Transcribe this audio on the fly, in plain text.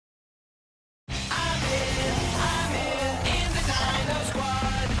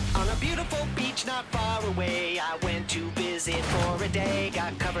the way. I went to visit for a day,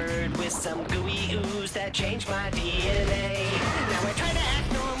 got covered with some gooey ooze that changed my DNA. Now I try to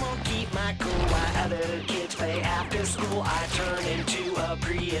act normal, keep my cool, while other kids play after school. I turn into a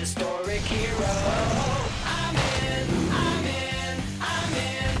prehistoric hero. I'm in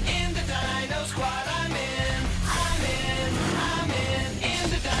the Dino Squad. I'm in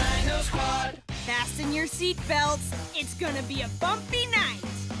the Dino Squad. Fasten your seatbelts. It's gonna be a bumpy night.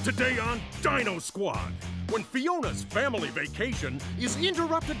 Today on Dino Squad, when Fiona's family vacation is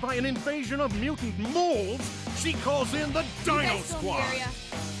interrupted by an invasion of mutant moles, she calls in the Dino Squad.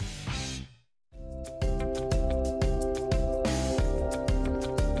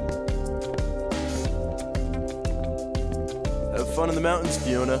 Have fun in the mountains,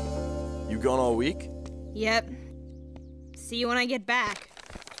 Fiona. You gone all week? Yep. See you when I get back.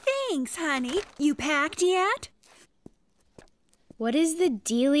 Thanks, honey. You packed yet? What is the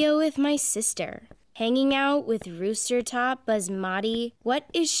dealio with my sister? Hanging out with Rooster Top, Basmati? What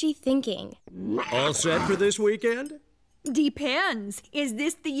is she thinking? All set for this weekend? Depends. Is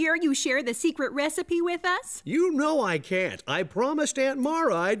this the year you share the secret recipe with us? You know I can't. I promised Aunt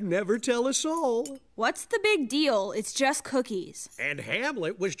Mara I'd never tell a soul. What's the big deal? It's just cookies. And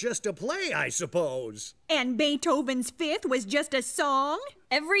Hamlet was just a play, I suppose. And Beethoven's Fifth was just a song?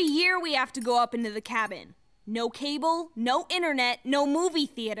 Every year we have to go up into the cabin. No cable, no internet, no movie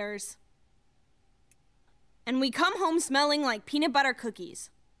theaters. And we come home smelling like peanut butter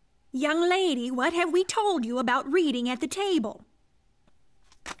cookies. Young lady, what have we told you about reading at the table?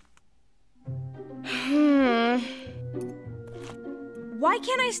 Why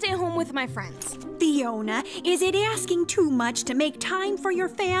can't I stay home with my friends? Fiona, is it asking too much to make time for your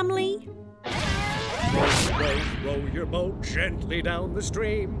family? Row, row, row your boat gently down the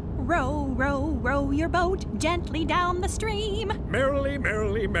stream. Row, row, row your boat gently down the stream. Merrily,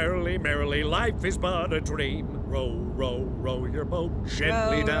 merrily, merrily, merrily, life is but a dream. Row, row, row your boat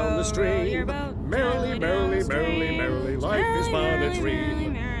gently down the stream. Merrily, merrily, merrily, merrily, life is but a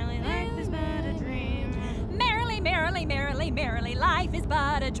dream. Merrily, merrily, merrily, merrily, life is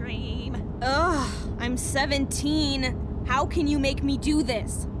but a dream. Ugh, I'm 17. How can you make me do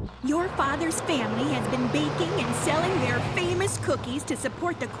this? Your father's family has been baking and selling their famous cookies to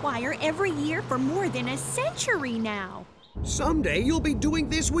support the choir every year for more than a century now. Someday you'll be doing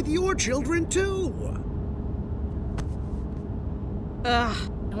this with your children, too. Ugh.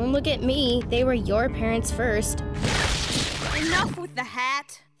 Don't look at me. They were your parents first. Enough with the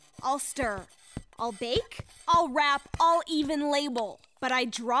hat. I'll stir. I'll bake. I'll wrap. I'll even label. But I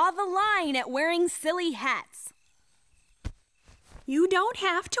draw the line at wearing silly hats. You don't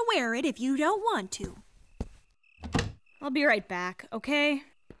have to wear it if you don't want to. I'll be right back, okay?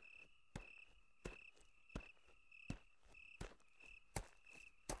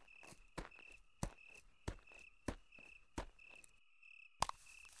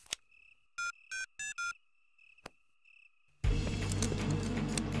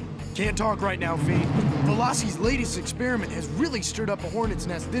 Can't talk right now, Vee. Veloci's latest experiment has really stirred up a hornet's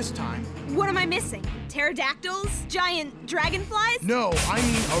nest this time. What am I missing? Pterodactyls? Giant dragonflies? No, I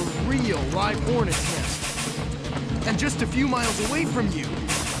mean a real live hornet's nest. And just a few miles away from you.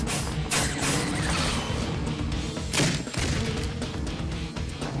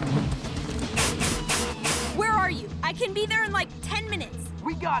 Where are you? I can be there in like 10 minutes.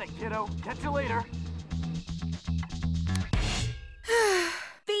 We got it, kiddo. Catch you later.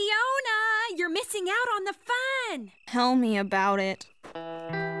 Fiona, you're missing out on the fun. Tell me about it.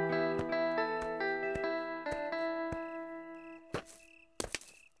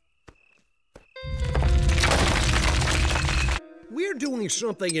 We're doing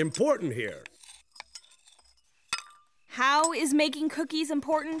something important here. How is making cookies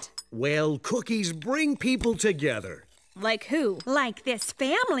important? Well, cookies bring people together. Like who? Like this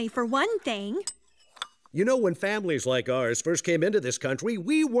family, for one thing. You know, when families like ours first came into this country,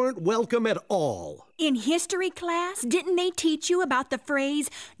 we weren't welcome at all. In history class, didn't they teach you about the phrase,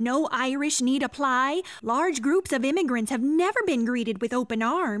 no Irish need apply? Large groups of immigrants have never been greeted with open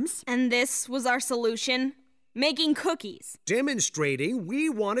arms. And this was our solution? Making cookies. Demonstrating we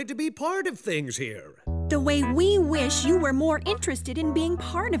wanted to be part of things here. The way we wish you were more interested in being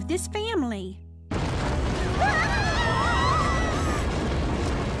part of this family.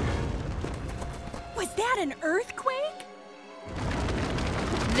 Was that an earthquake?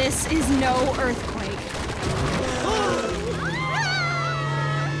 This is no earthquake.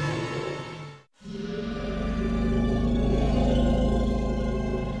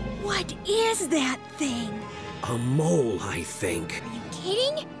 What is that thing? A mole, I think. Are you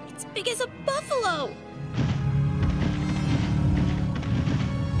kidding? It's big as a buffalo.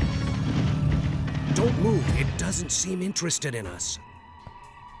 Don't move. It doesn't seem interested in us.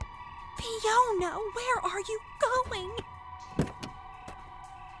 Fiona, where are you going?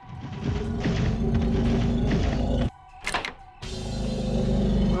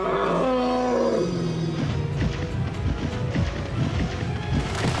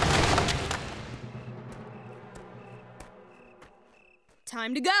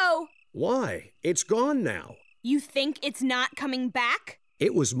 Time to go. Why? It's gone now. You think it's not coming back?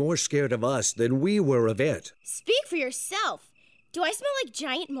 It was more scared of us than we were of it. Speak for yourself. Do I smell like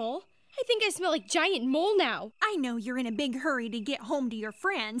giant mole? I think I smell like giant mole now. I know you're in a big hurry to get home to your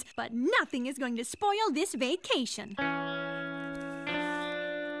friends, but nothing is going to spoil this vacation.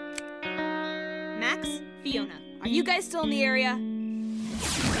 Max, Fiona, are you guys still in the area?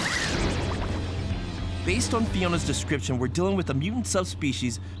 Based on Fiona's description, we're dealing with a mutant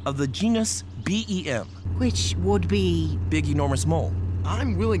subspecies of the genus BEM. Which would be... Big enormous mole.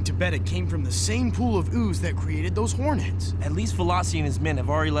 I'm willing to bet it came from the same pool of ooze that created those hornets. At least Veloci and his men have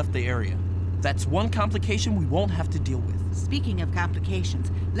already left the area. That's one complication we won't have to deal with. Speaking of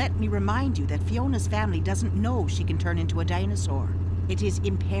complications, let me remind you that Fiona's family doesn't know she can turn into a dinosaur. It is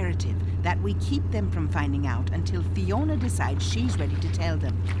imperative that we keep them from finding out until Fiona decides she's ready to tell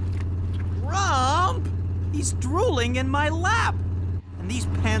them. Rump! He's drooling in my lap! And these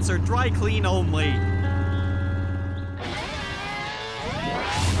pants are dry clean only.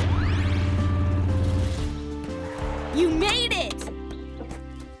 You made it!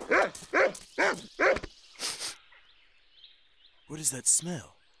 What is that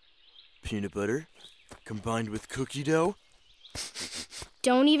smell? Peanut butter? Combined with cookie dough?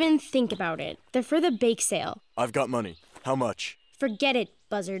 Don't even think about it. They're for the bake sale. I've got money. How much? Forget it,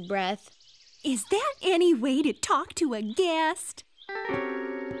 buzzard breath. Is that any way to talk to a guest?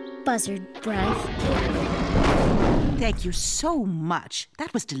 Buzzard breath. Thank you so much.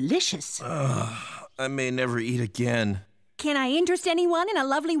 That was delicious. I may never eat again. Can I interest anyone in a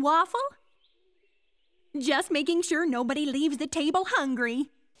lovely waffle? Just making sure nobody leaves the table hungry.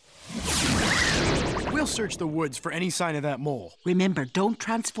 We'll search the woods for any sign of that mole. Remember, don't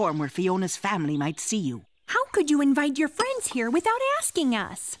transform where Fiona's family might see you. How could you invite your friends here without asking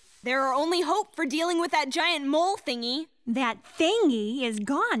us? They're our only hope for dealing with that giant mole thingy. That thingy is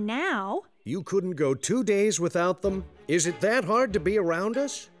gone now. You couldn't go 2 days without them? Is it that hard to be around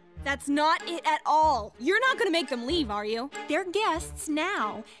us? That's not it at all. You're not gonna make them leave, are you? They're guests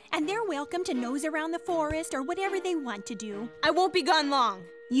now, and they're welcome to nose around the forest or whatever they want to do. I won't be gone long.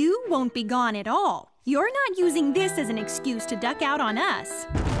 You won't be gone at all. You're not using this as an excuse to duck out on us.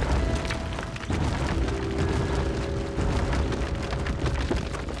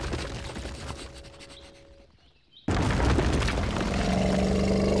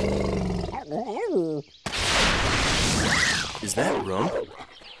 Is that rump?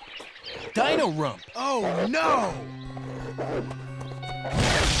 Dino rump! Oh, no!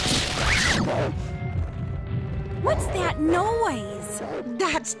 What's that noise?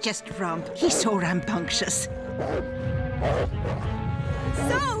 That's just Rump. He's so rambunctious.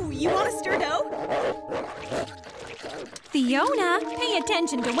 So, you want to stir dough? Fiona, pay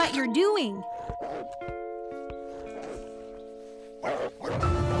attention to what you're doing.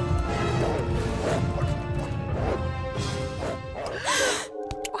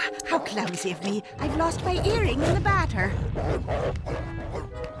 How clumsy of me. I've lost my earring in the batter.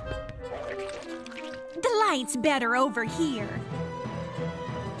 The light's better over here.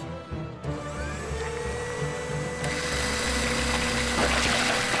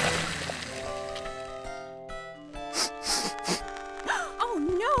 Oh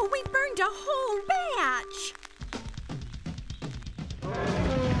no, we burned a whole batch.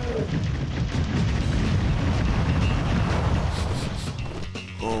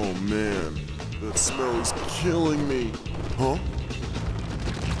 Oh man, that smell is killing me. Huh?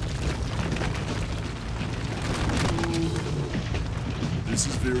 This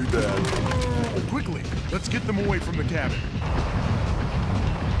is very bad. Quickly, let's get them away from the cabin.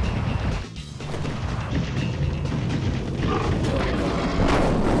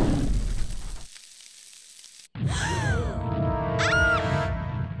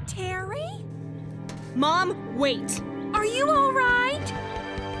 Terry? Mom, wait. Are you all right?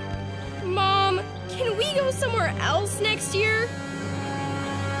 Mom, can we go somewhere else next year?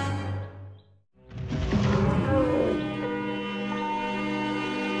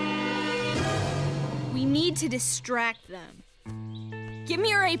 We need to distract them. Give me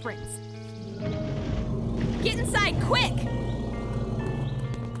your aprons. Get inside, quick!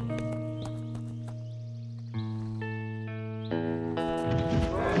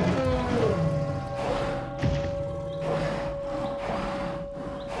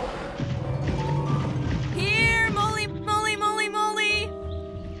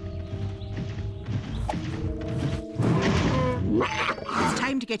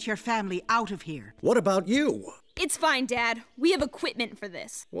 time to get your family out of here. What about you? It's fine, Dad. We have equipment for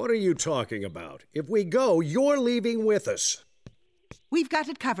this. What are you talking about? If we go, you're leaving with us. We've got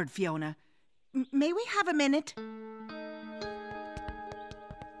it covered, Fiona. May we have a minute?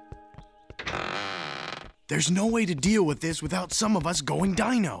 There's no way to deal with this without some of us going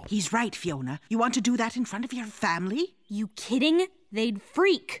dino. He's right, Fiona. You want to do that in front of your family? You kidding? They'd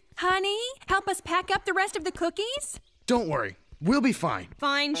freak. Honey, help us pack up the rest of the cookies? Don't worry. We'll be fine.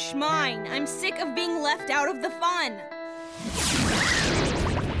 Fine schmine. I'm sick of being left out of the fun.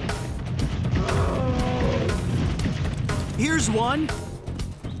 Here's one.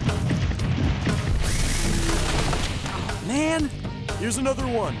 Oh, man. Here's another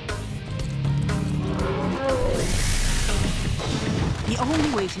one. The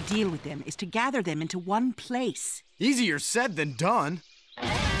only way to deal with them is to gather them into one place. Easier said than done.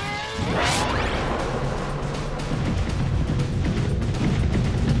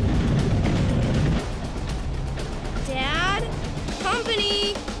 Dad?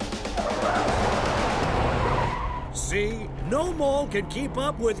 Company! See? No mole can keep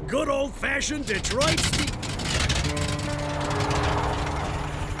up with good old-fashioned Detroit speed.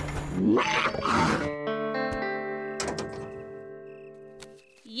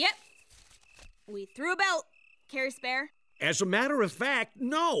 Yep. We threw a belt. Carry spare? As a matter of fact,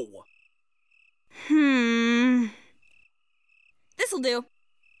 no. This'll do.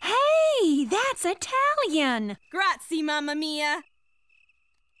 Hey, that's Italian. Grazie, Mamma Mia.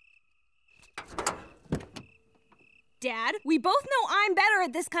 Dad, we both know I'm better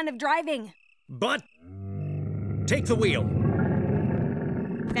at this kind of driving. But take the wheel.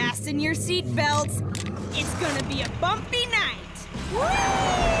 Fasten your seatbelts. It's gonna be a bumpy night.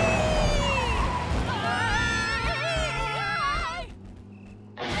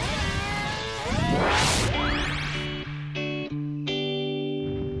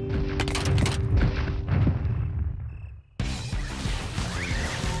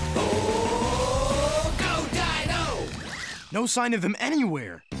 Oh, go Dino! No sign of them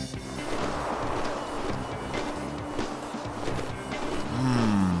anywhere.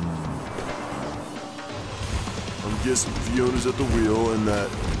 I'm guessing Fiona's at the wheel and that...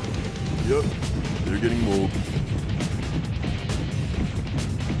 Yep, they're getting mold.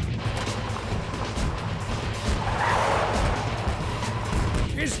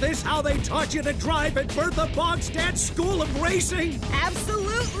 Is this how they taught you to drive at Bertha Bogstad's School of Racing?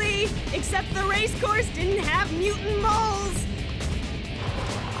 Absolutely! Except the race course didn't have mutant moles.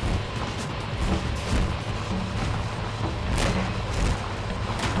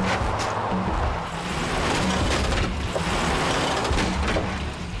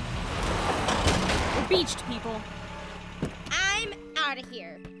 We're beached, people. I'm out of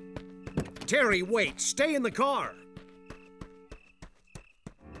here. Terry, wait. Stay in the car.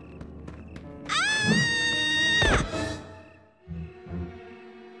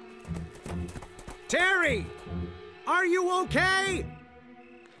 Terry! Are you okay?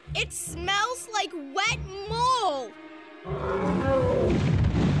 It smells like wet mole.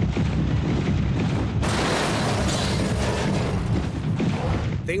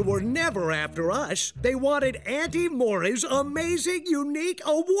 They were never after us. They wanted Auntie Mora's amazing, unique,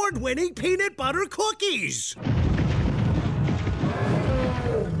 award-winning peanut butter cookies.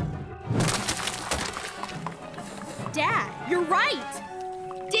 Dad, you're right.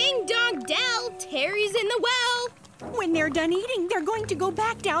 Ding dong dell, Terry's in the well. When they're done eating, they're going to go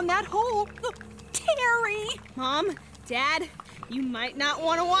back down that hole. Terry! Mom, Dad, you might not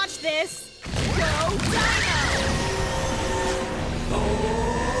want to watch this. Go Dino! Oh,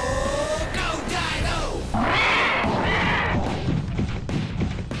 go Dino! Oh, go Dino!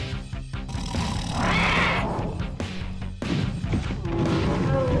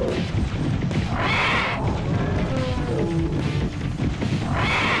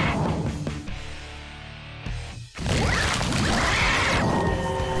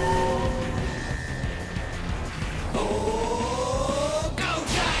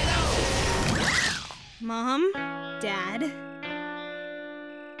 Mom, Dad,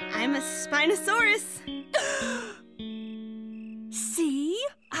 I'm a Spinosaurus. See?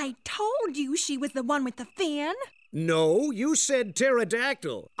 I told you she was the one with the fin. No, you said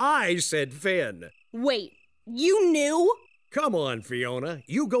pterodactyl. I said fin. Wait, you knew? Come on, Fiona.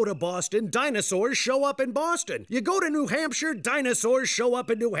 You go to Boston, dinosaurs show up in Boston. You go to New Hampshire, dinosaurs show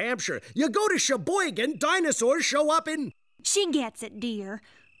up in New Hampshire. You go to Sheboygan, dinosaurs show up in... She gets it, dear.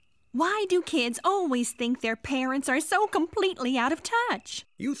 Why do kids always think their parents are so completely out of touch?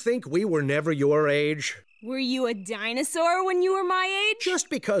 You think we were never your age? Were you a dinosaur when you were my age? Just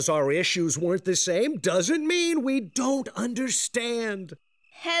because our issues weren't the same doesn't mean we don't understand.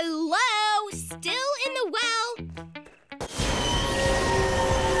 Hello? Still in the well?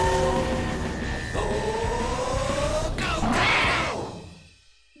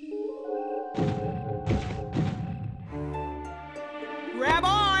 Grab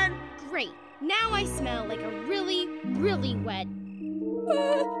on! Great. Now I smell like a really, really wet.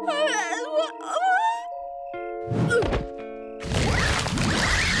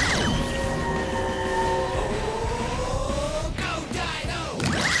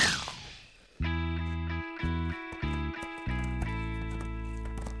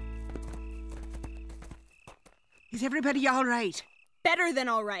 Is everybody all right? Better than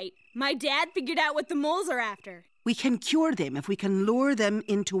all right. My dad figured out what the moles are after. We can cure them if we can lure them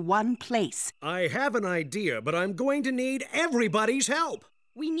into one place. I have an idea, but I'm going to need everybody's help.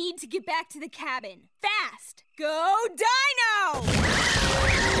 We need to get back to the cabin. Fast! Go Dino!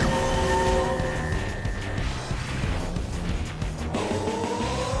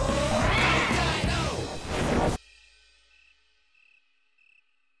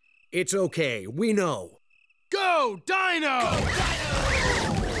 It's okay, we know. Go, Dino! Go, Dino!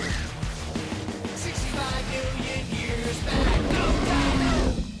 65 million years back. Go,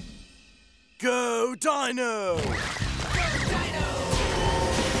 Dino! Go, Dino! Go, Dino!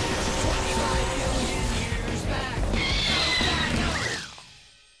 25 million years back.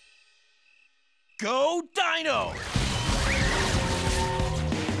 Go, Dino! Go, Dino!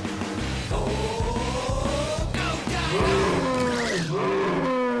 Go, Dino!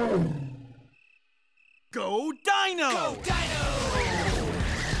 Go, Dino! Go, Dino!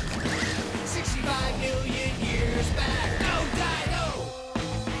 65 million years back. Go, Dino!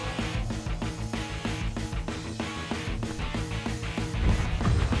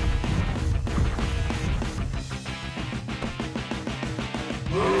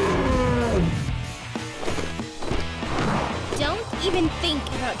 Don't even think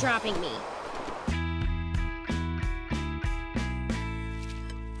about dropping me.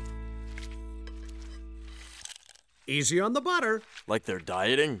 Easy on the butter. Like they're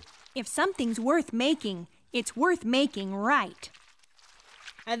dieting? If something's worth making, it's worth making right.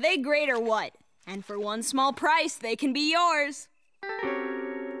 Are they great or what? And for one small price, they can be yours.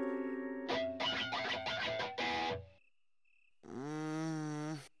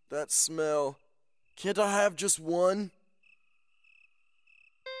 That smell. Can't I have just one?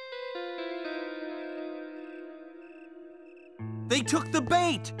 They took the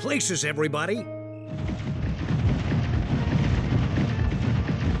bait! Places, everybody.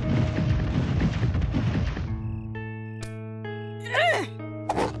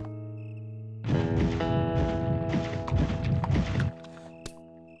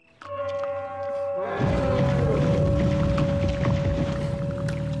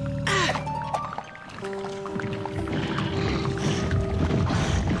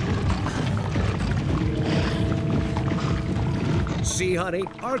 See, honey,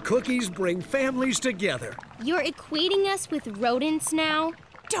 our cookies bring families together. You're equating us with rodents now?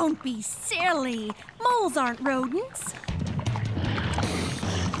 Don't be silly. Moles aren't rodents.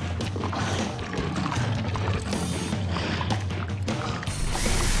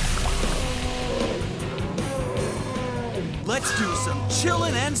 Let's do some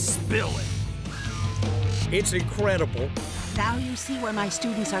chillin' and spillin'. It's incredible. Now you see why my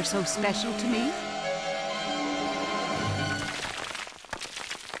students are so special to me?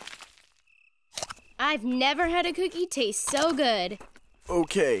 I've never had a cookie taste so good.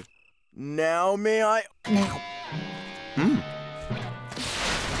 Okay, now may I? Now.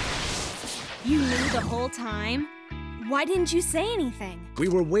 You knew the whole time? Why didn't you say anything? We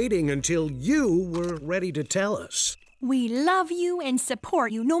were waiting until you were ready to tell us. We love you and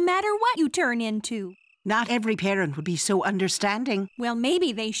support you no matter what you turn into. Not every parent would be so understanding. Well,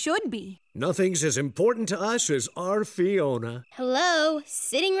 maybe they should be. Nothing's as important to us as our Fiona. Hello,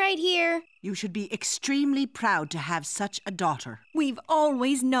 sitting right here. You should be extremely proud to have such a daughter. We've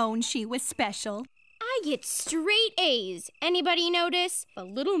always known she was special. I get straight A's. Anybody notice? But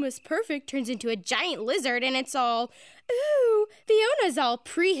Little Miss Perfect turns into a giant lizard and it's all, ooh, Fiona's all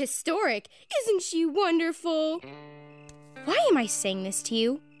prehistoric. Isn't she wonderful? Why am I saying this to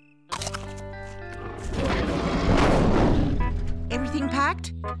you? Everything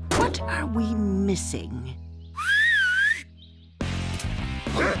packed? What are we missing?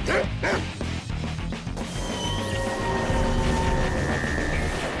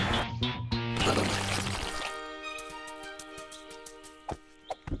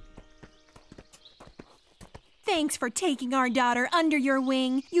 Thanks for taking our daughter under your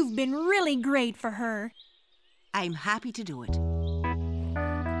wing. You've been really great for her. I'm happy to do it.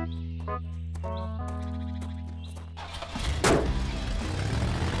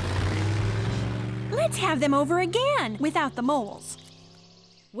 Let's have them over again, without the moles.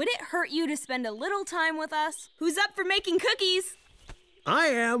 Would it hurt you to spend a little time with us? Who's up for making cookies? I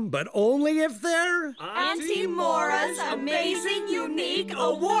am, but only if they're... Auntie Mora's amazing, unique,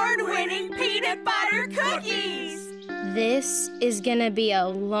 award-winning peanut butter cookies! This is gonna be a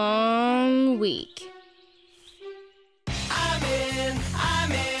long week. I'm in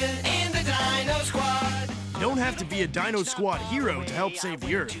the Dino Squad. You don't have to be a Dino Squad hero to help save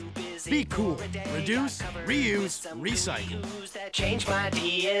the Earth. Be cool. Reduce, reuse, recycle. That changed my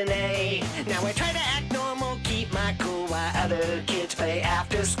DNA. Now I try to act normal, keep my cool while other kids play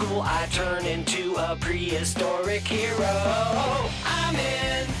after school. I turn into a prehistoric hero. I'm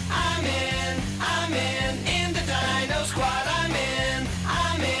in